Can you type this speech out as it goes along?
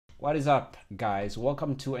What is up, guys?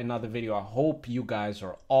 Welcome to another video. I hope you guys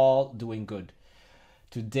are all doing good.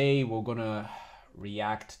 Today we're gonna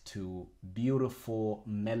react to beautiful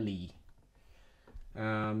Melly.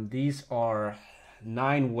 These are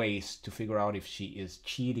 9 ways to figure out if she is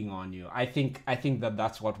cheating on you. I think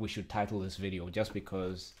that's what we should title this video, just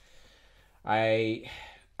because I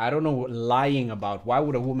don't know, lying about, why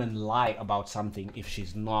would a woman lie about something if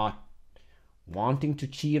she's not wanting to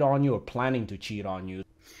cheat on you or planning to cheat on you?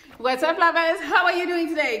 What's up, lovers? How are you doing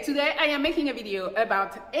today? Today I am making a video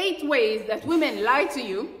about 8 ways that women lie to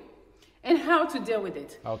you and how to deal with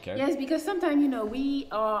it. Okay. Yes, because sometimes, you know, we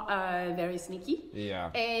are very sneaky.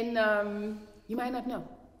 Yeah. And you might not know.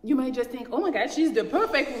 You might just think, oh my God, she's the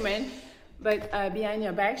perfect woman. But behind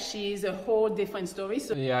your back, she's a whole different story.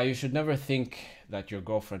 So yeah, you should never think that your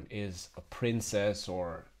girlfriend is a princess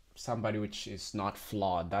or somebody which is not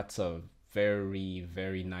flawed. That's a very,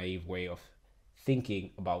 very naive way of thinking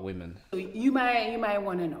about women. You might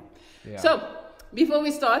want to know. Yeah. So before we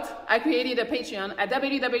start, I created a Patreon at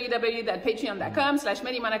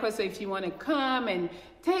www.patreon.com/MellyMonaco. So if you want to come and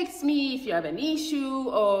text me if you have an issue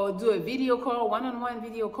or do a video call, one-on-one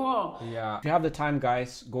video call. Yeah, if you have the time,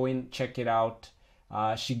 guys, go in, check it out.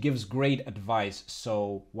 She gives great advice,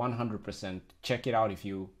 so 100% check it out if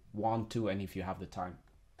you want to and if you have the time.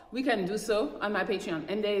 We can do so on my Patreon,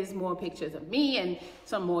 and there's more pictures of me and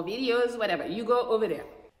some more videos, whatever. You go over there.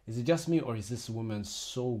 Is it just me, or is this woman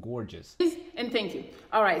so gorgeous? And thank you.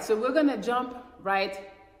 All right, so we're gonna jump right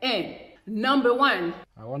in. Number 1.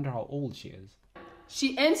 I wonder how old she is.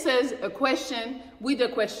 She answers a question with a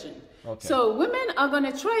question. Okay. So women are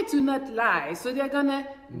gonna try to not lie, so they're gonna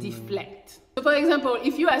deflect. So for example,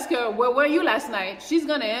 if you ask her, where were you last night? She's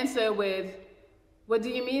gonna answer with, what do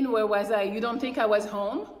you mean, where was I? You don't think I was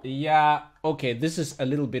home? Yeah, okay, this is a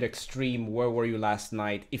little bit extreme. Where were you last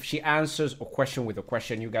night? If she answers a question with a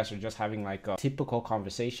question, you guys are just having like a typical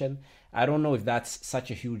conversation. I don't know if that's such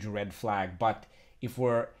a huge red flag, but if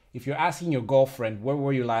you're asking your girlfriend, where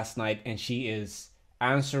were you last night, and she is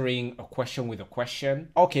answering a question with a question,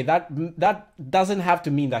 okay, that doesn't have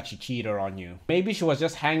to mean that she cheated on you. Maybe she was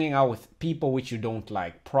just hanging out with people which you don't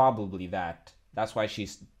like, probably that. That's why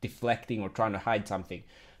she's deflecting or trying to hide something.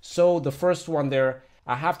 So the first one there,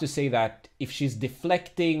 I have to say that if she's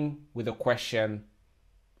deflecting with a question,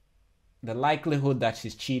 the likelihood that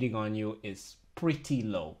she's cheating on you is pretty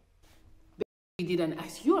low. We didn't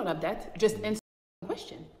ask you all of that, just answer the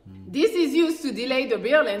question. This is used to delay the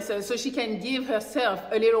real answer so she can give herself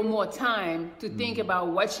a little more time to think about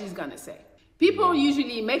what she's gonna say. People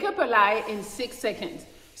usually make up a lie in 6 seconds.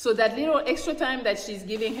 So that little extra time that she's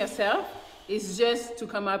giving herself is just to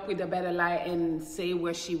come up with a better lie and say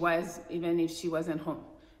where she was, even if she wasn't home.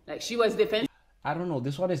 Like she was defensive. I don't know,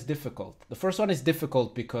 this one is difficult. The first one is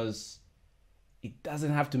difficult because it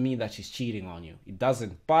doesn't have to mean that she's cheating on you. It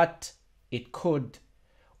doesn't, but it could,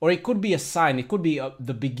 or it could be a sign. It could be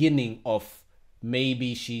the beginning of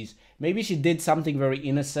maybe she did something very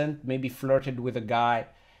innocent, maybe flirted with a guy,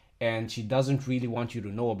 and she doesn't really want you to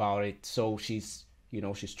know about it. So she's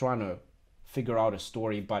trying to figure out a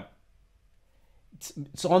story, but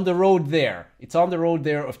it's on the road there. It's on the road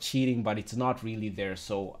there of cheating, but it's not really there.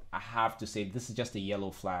 So I have to say this is just a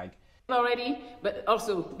yellow flag. Already, but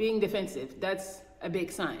also being defensive. That's a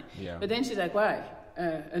big sign. Yeah. But then she's like, why?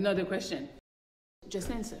 Another question.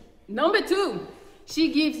 Just answer. Number 2,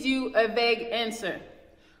 she gives you a vague answer.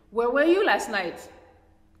 Where were you last night?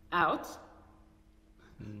 Out.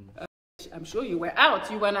 I'm sure you were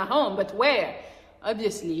out. You were not home, but where?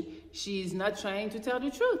 Obviously, she's not trying to tell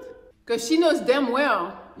the truth. Because she knows damn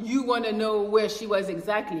well you want to know where she was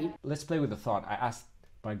exactly. Let's play with the thought. I asked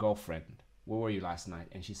my girlfriend, where were you last night?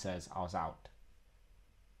 And she says, I was out.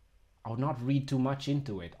 I would not read too much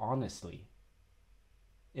into it, honestly.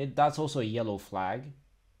 That's also a yellow flag,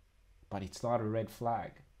 but it's not a red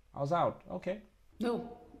flag. I was out, okay. No,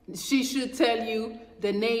 she should tell you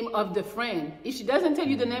the name of the friend. If she doesn't tell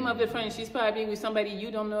you the name of the friend, she's probably with somebody you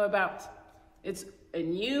don't know about. It's a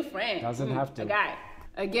new friend. Doesn't have to. A guy.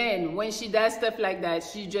 Again, when she does stuff like that,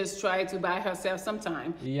 she just tries to buy herself some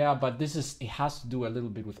time. Yeah, but it has to do a little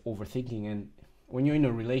bit with overthinking. And when you're in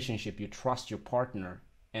a relationship, you trust your partner,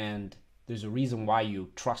 and there's a reason why you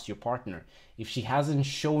trust your partner. If she hasn't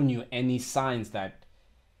shown you any signs that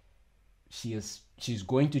she's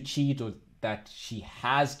going to cheat, or that she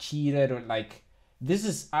has cheated, or like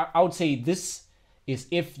I would say this is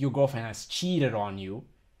if your girlfriend has cheated on you,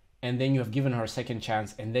 and then you have given her a second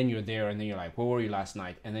chance, and then you're there, and then you're like, where were you last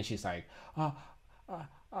night? And then she's like,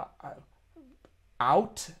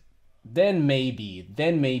 out. Then maybe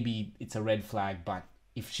it's a red flag. But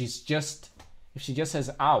if she just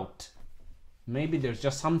says out, Maybe there's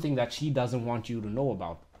just something that she doesn't want you to know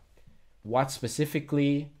about. What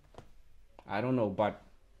specifically, I don't know, but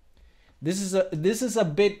this is a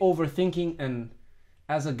bit overthinking, and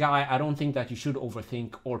as a guy, I don't think that you should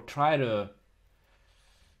overthink or try to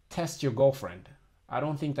test your girlfriend. I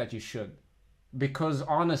don't think that you should, because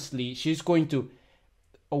honestly,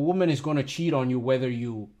 a woman is going to cheat on you whether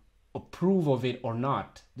you approve of it or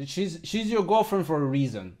not. She's your girlfriend for a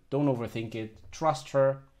reason. Don't overthink it. Trust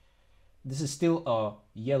her. This is still a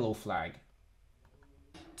yellow flag.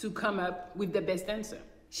 To come up with the best answer.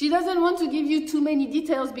 She doesn't want to give you too many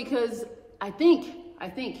details because I think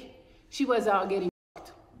she was out getting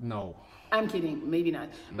fucked. No. I'm kidding, maybe not.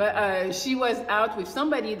 But she was out with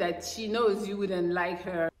somebody that she knows you wouldn't like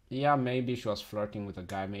her. Yeah, maybe she was flirting with a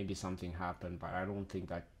guy, maybe something happened, but I don't think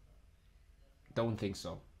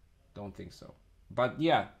so. Don't think so. But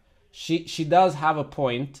yeah, she does have a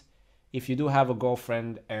point. If you do have a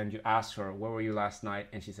girlfriend and you ask her, where were you last night?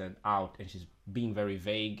 And she said out, and she's being very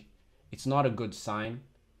vague. It's not a good sign.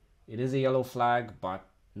 It is a yellow flag, but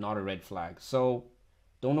not a red flag. So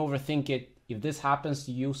don't overthink it. If this happens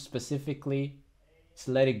to you specifically, just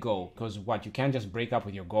let it go. Because you can't just break up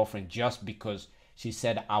with your girlfriend just because she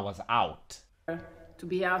said I was out. To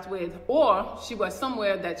be out with, or she was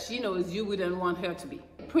somewhere that she knows you wouldn't want her to be.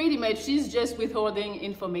 Pretty much, she's just withholding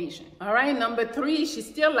information. All right, number 3, she's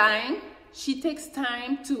still lying. She takes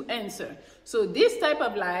time to answer. So this type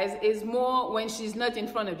of lies is more when she's not in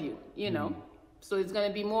front of you, you know. So it's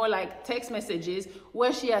gonna be more like text messages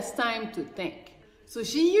where she has time to think. So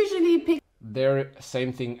she usually picks...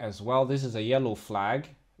 Same thing as well. This is a yellow flag.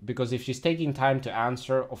 Because if she's taking time to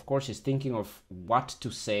answer, of course she's thinking of what to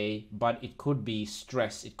say, but it could be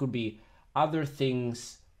stress. It could be other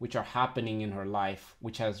things which are happening in her life,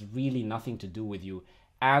 which has really nothing to do with you.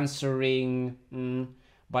 Answering,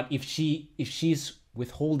 but if she's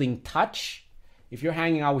withholding touch, if you're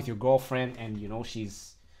hanging out with your girlfriend and you know she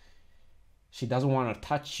doesn't want to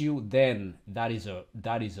touch you, then that is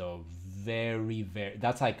a very,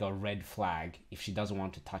 that's like a red flag if she doesn't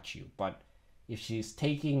want to touch you. But if she's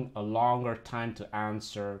taking a longer time to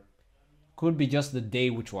answer, could be just the day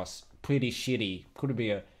which was pretty shitty. Could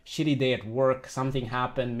be a shitty day at work. Something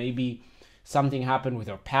happened. Maybe something happened with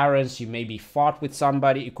her parents. You maybe fought with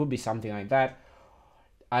somebody. It could be something like that.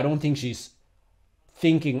 I don't think she's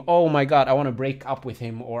thinking, oh my God, I want to break up with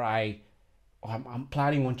him, or I'm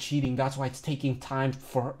planning on cheating. That's why it's taking time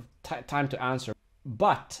time to answer.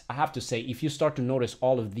 But I have to say, if you start to notice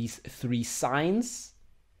all of these 3 signs,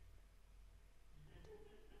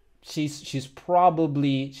 she's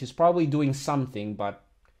probably doing something, but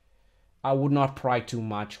I would not pry too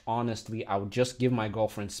much. Honestly, I would just give my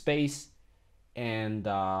girlfriend space and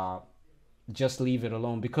just leave it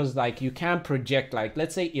alone, because like you can't project, like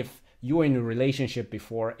let's say if you were in a relationship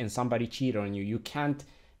before and somebody cheated on you, you can't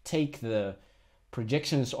take the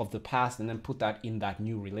projections of the past and then put that in that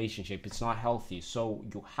new relationship. It's not healthy. So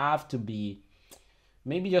you have to be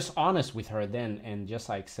maybe just honest with her then, and just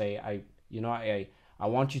like say, I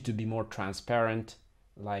want you to be more transparent.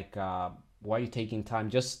 Like, why are you taking time?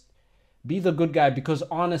 Just be the good guy. Because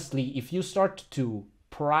honestly, if you start to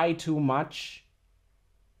pry too much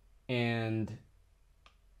and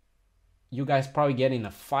you guys probably get in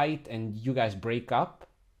a fight and you guys break up,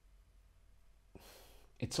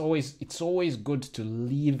 it's always good to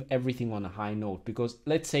leave everything on a high note. Because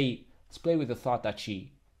let's play with the thought that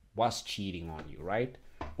she was cheating on you, right?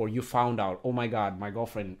 Or you found out, oh my God, my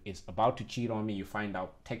girlfriend is about to cheat on me. You find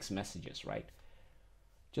out text messages, right?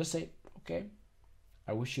 Just say, okay,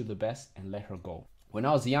 I wish you the best, and let her go. When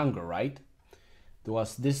I was younger, right, there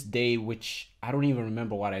was this day which I don't even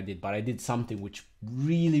remember what I did, but I did something which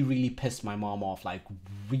really, really pissed my mom off, like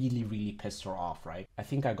really, really pissed her off, right? I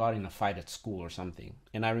think I got in a fight at school or something.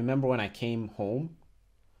 And I remember when I came home,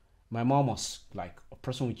 my mom was like a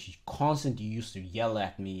person which constantly used to yell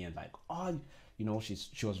at me and like, oh, you know,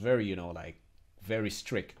 she was very, you know, like very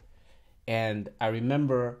strict. And I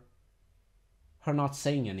remember her not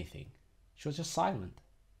saying anything. She was just silent.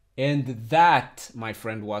 And that, my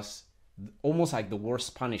friend, was almost like the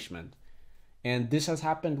worst punishment. And this has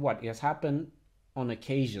happened, it has happened on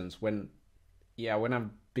occasions when I've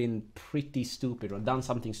been pretty stupid or done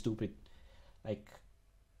something stupid. Like,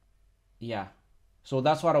 yeah. So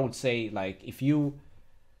that's what I would say. Like, if you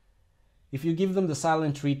give them the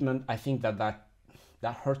silent treatment, I think that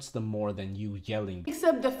hurts them more than you yelling. Picks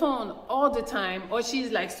up the phone all the time, or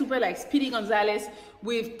she's like super like Speedy Gonzalez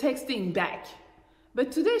with texting back.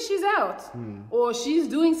 But today she's out, or she's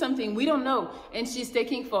doing something we don't know, and she's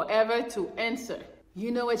taking forever to answer.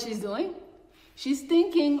 You know what she's doing? She's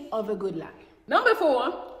thinking of a good lie. Number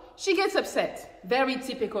 4, she gets upset. Very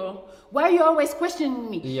typical. Why are you always questioning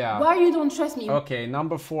me? Yeah. Why you don't trust me? Okay,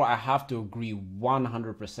 number 4, I have to agree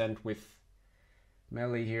 100% with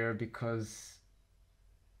Melly here, because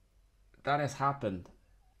that has happened.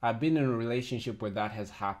 I've been in a relationship where that has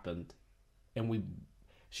happened, and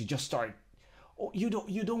she just started, oh, you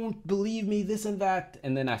don't believe me, this and that,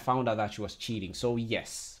 and then I found out that she was cheating. So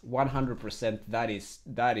yes, 100%, that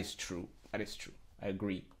is true. That is true. I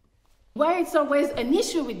agree. Why it's always an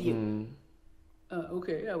issue with you?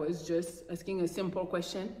 Okay, I was just asking a simple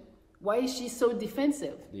question. Why is she so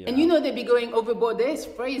defensive? Yeah. And you know they be going overboard. There's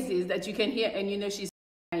phrases that you can hear and you know she's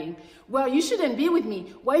saying, well, you shouldn't be with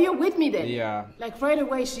me. Why are you with me then? Yeah. Like right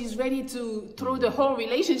away, she's ready to throw the whole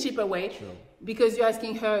relationship away. True. Because you're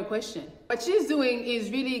asking her a question. What she's doing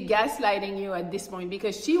is really gaslighting you at this point,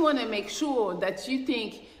 because she want to make sure that you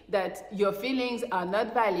think that your feelings are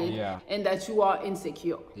not valid, yeah, and that you are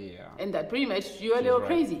insecure. Yeah. And that pretty much you're a little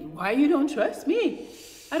crazy. Why you don't trust me?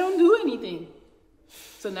 I don't do anything.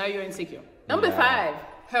 So now you're insecure. Number 5,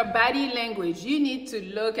 her body language. You need to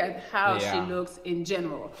look at how she looks in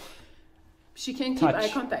general. She can keep eye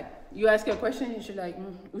contact. You ask her a question, and she's like,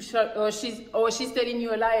 or she's telling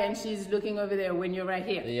you a lie, and she's looking over there when you're right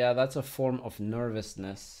here. Yeah, that's a form of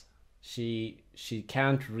nervousness. She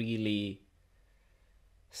can't really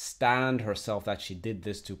stand herself that she did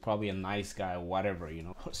this to probably a nice guy or whatever, you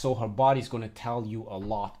know. So her body's going to tell you a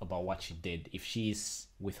lot about what she did. If she's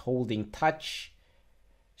withholding touch,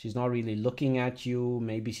 she's not really looking at you,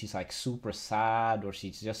 maybe she's like super sad, or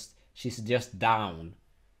she's just down,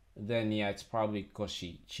 then yeah, it's probably because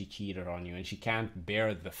she cheated on you and she can't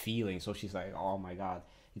bear the feeling. So she's like, oh my God,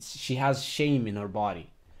 she has shame in her body.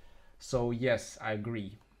 So yes, I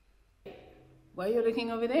agree. Why are you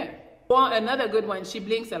looking over there? Well, another good one, she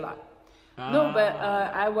blinks a lot. No, but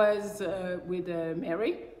I was with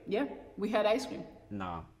Mary. Yeah, we had ice cream.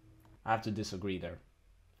 No, I have to disagree there.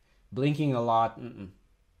 Blinking a lot,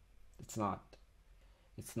 it's not.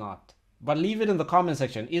 But leave it in the comment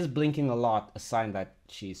section. Is blinking a lot a sign that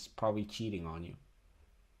she's probably cheating on you?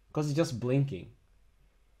 Because it's just blinking.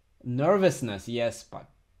 Nervousness, yes, but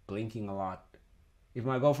blinking a lot. If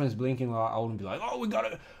my girlfriend's blinking a lot, I wouldn't be like, oh, we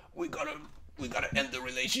gotta end the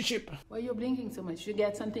relationship. Why are you blinking so much? You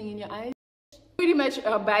get something in your eyes? Pretty much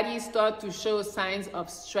her body start to show signs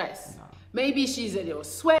of stress. No. Maybe she's a little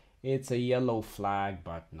sweat. It's a yellow flag,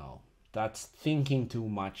 but no. That's thinking too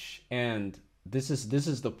much. And this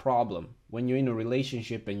is the problem. When you're in a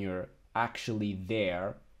relationship and you're actually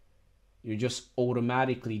there, you're just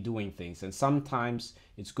automatically doing things. And sometimes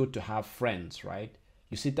it's good to have friends, right?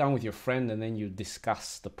 You sit down with your friend and then you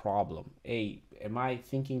discuss the problem. Hey, am I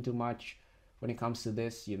thinking too much when it comes to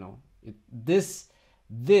this? You know, this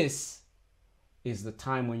is the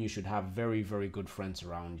time when you should have very, very good friends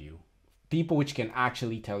around you. People which can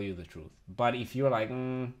actually tell you the truth. But if you're like,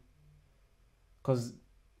 because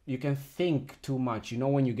you can think too much, you know,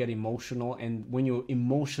 when you get emotional and when you're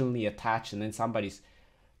emotionally attached and then somebody's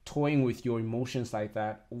toying with your emotions like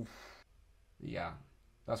that, oof, yeah,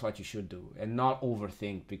 that's what you should do. And not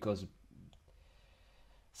overthink, because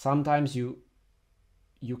sometimes you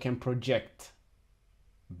can project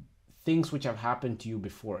things which have happened to you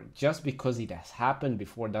before. Just because it has happened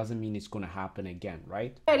before doesn't mean it's going to happen again,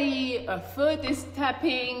 right? A foot is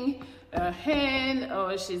tapping her hand,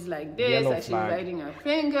 or she's like this, Yellow or she's flag. biting her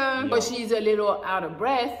finger, or she's a little out of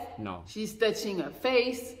breath. No. She's touching her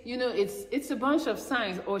face. You know, it's a bunch of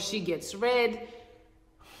signs. Or she gets red.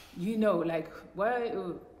 You know, like, why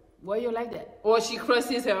you like that? Or she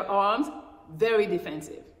crosses her arms, very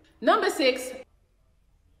defensive. Number 6.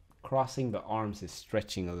 Crossing the arms is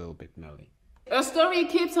stretching a little bit, Melly. Her story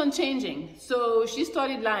keeps on changing. So she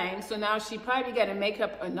started lying. So now she probably got to make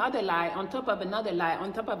up another lie on top of another lie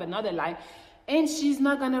on top of another lie. And she's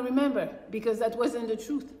not going to remember, because that wasn't the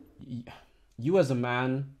truth. You as a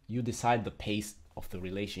man, you decide the pace of the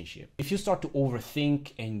relationship. If you start to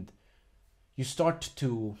overthink and you start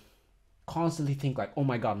to constantly think like, oh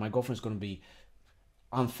my God, my girlfriend's going to be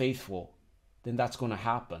unfaithful, then that's going to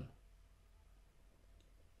happen.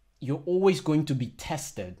 You're always going to be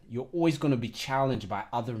tested. You're always going to be challenged by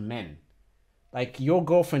other men. Like, your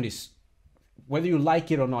girlfriend is, whether you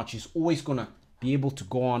like it or not, she's always going to be able to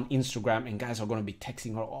go on Instagram and guys are going to be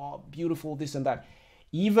texting her, oh, beautiful, this and that.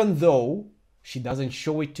 Even though she doesn't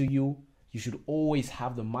show it to you, you should always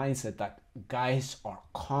have the mindset that guys are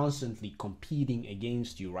constantly competing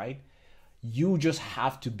against you, right? You just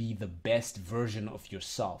have to be the best version of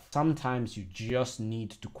yourself. Sometimes you just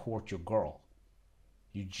need to court your girl.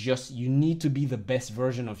 You need to be the best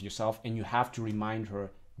version of yourself, and you have to remind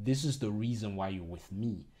her, this is the reason why you're with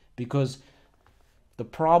me. Because the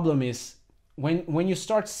problem is, when you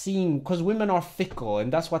start seeing, because women are fickle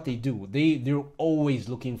and that's what they do. They're always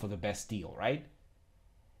looking for the best deal, right?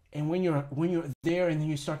 And when you're there and then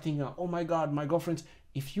you start thinking, oh my God, my girlfriend's,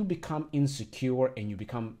 if you become insecure and you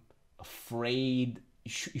become afraid,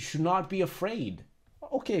 you should not be afraid.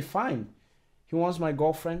 Okay, fine. He wants my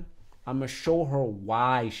girlfriend. I'm gonna show her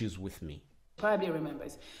why she's with me. Probably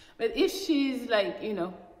remembers. But if she's like,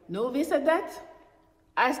 novice at that,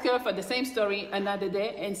 ask her for the same story another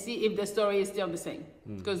day and see if the story is still the same.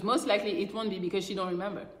 Because most likely it won't be, because she don't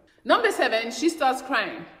remember. Number 7, she starts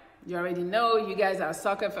crying. You already know you guys are a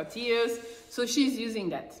sucker for tears. So she's using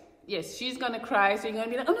that. Yes, she's gonna cry. So you're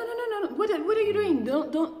gonna be like, oh, no. What are you doing?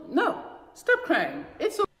 No. Stop crying.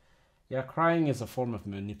 It's so. Yeah, crying is a form of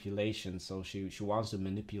manipulation. So she wants to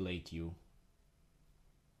manipulate you.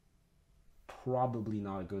 Probably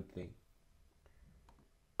not a good thing.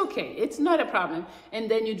 Okay, it's not a problem.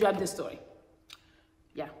 And then you drop the story.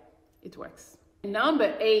 Yeah, it works.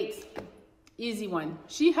 Number 8, easy one.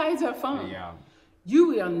 She hides her phone. Yeah. You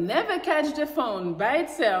will never catch the phone by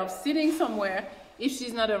itself sitting somewhere if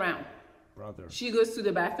she's not around. Brother. She goes to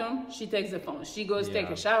the bathroom, she takes the phone. She goes take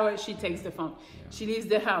a shower, she takes the phone. Yeah. She leaves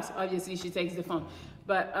the house, obviously she takes the phone.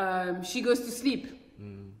 But she goes to sleep.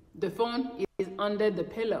 The phone is under the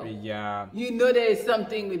pillow. Yeah. You know there is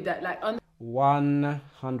something with that, like under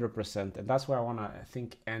 100%. And that's where I want to, I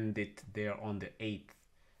think, end it there on the 8th.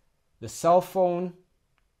 The cell phone,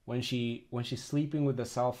 when she's sleeping with the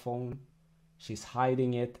cell phone, she's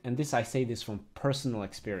hiding it. And this, I say this from personal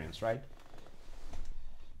experience, right?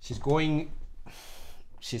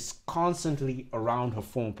 She's constantly around her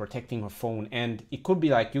phone, protecting her phone. And it could be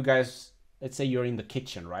like you guys, let's say you're in the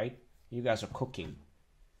kitchen, right? You guys are cooking.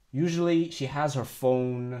 Usually she has her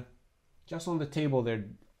phone just on the table there,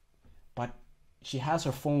 but she has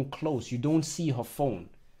her phone close. You don't see her phone.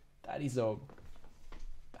 That is a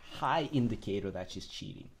high indicator that she's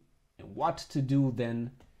cheating. And what to do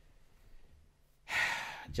then?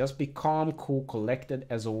 Just be calm, cool, collected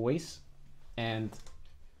as always, and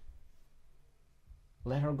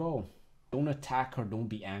let her go. Don't attack her. Don't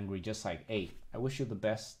be angry. Just like, hey, I wish you the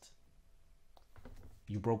best.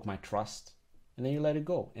 You broke my trust. And then you let it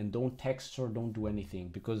go. And don't text her. Don't do anything.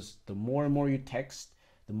 Because the more and more you text,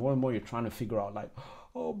 the more and more you're trying to figure out, like,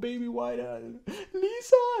 oh, baby, why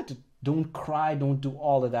Lisa? Don't cry. Don't do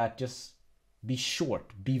all of that. Just be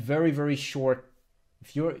short. Be very, very short.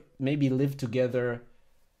 If you're maybe live together,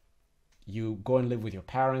 you go and live with your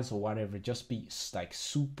parents or whatever, just be like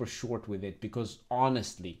super short with it. Because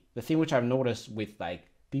honestly, the thing which I've noticed with like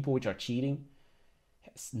people which are cheating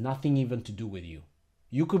has nothing even to do with you.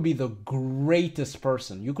 You could be the greatest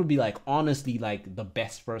person. You could be like honestly like the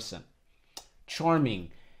best person,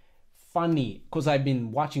 charming, funny. Because I've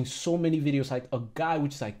been watching so many videos, like a guy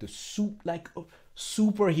which is like the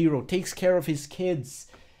superhero, takes care of his kids,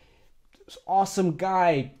 awesome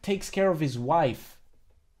guy, takes care of his wife.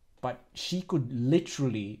 But she could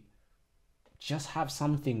literally just have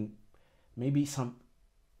something, maybe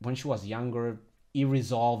when she was younger,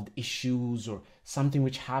 unresolved issues or something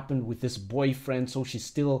which happened with this boyfriend. So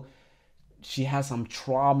she has some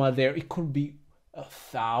trauma there. It could be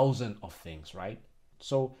 1,000 of things, right?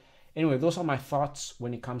 So anyway, those are my thoughts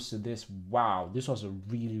when it comes to this. Wow, this was a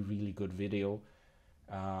really, really good video.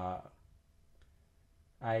 I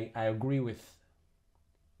agree with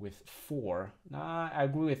 4. Nah, I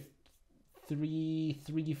agree with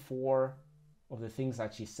 3, 4 of the things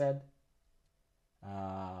that she said.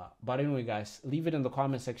 But anyway, guys, leave it in the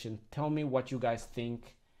comment section. Tell me what you guys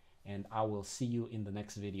think, and I will see you in the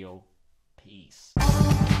next video. Peace.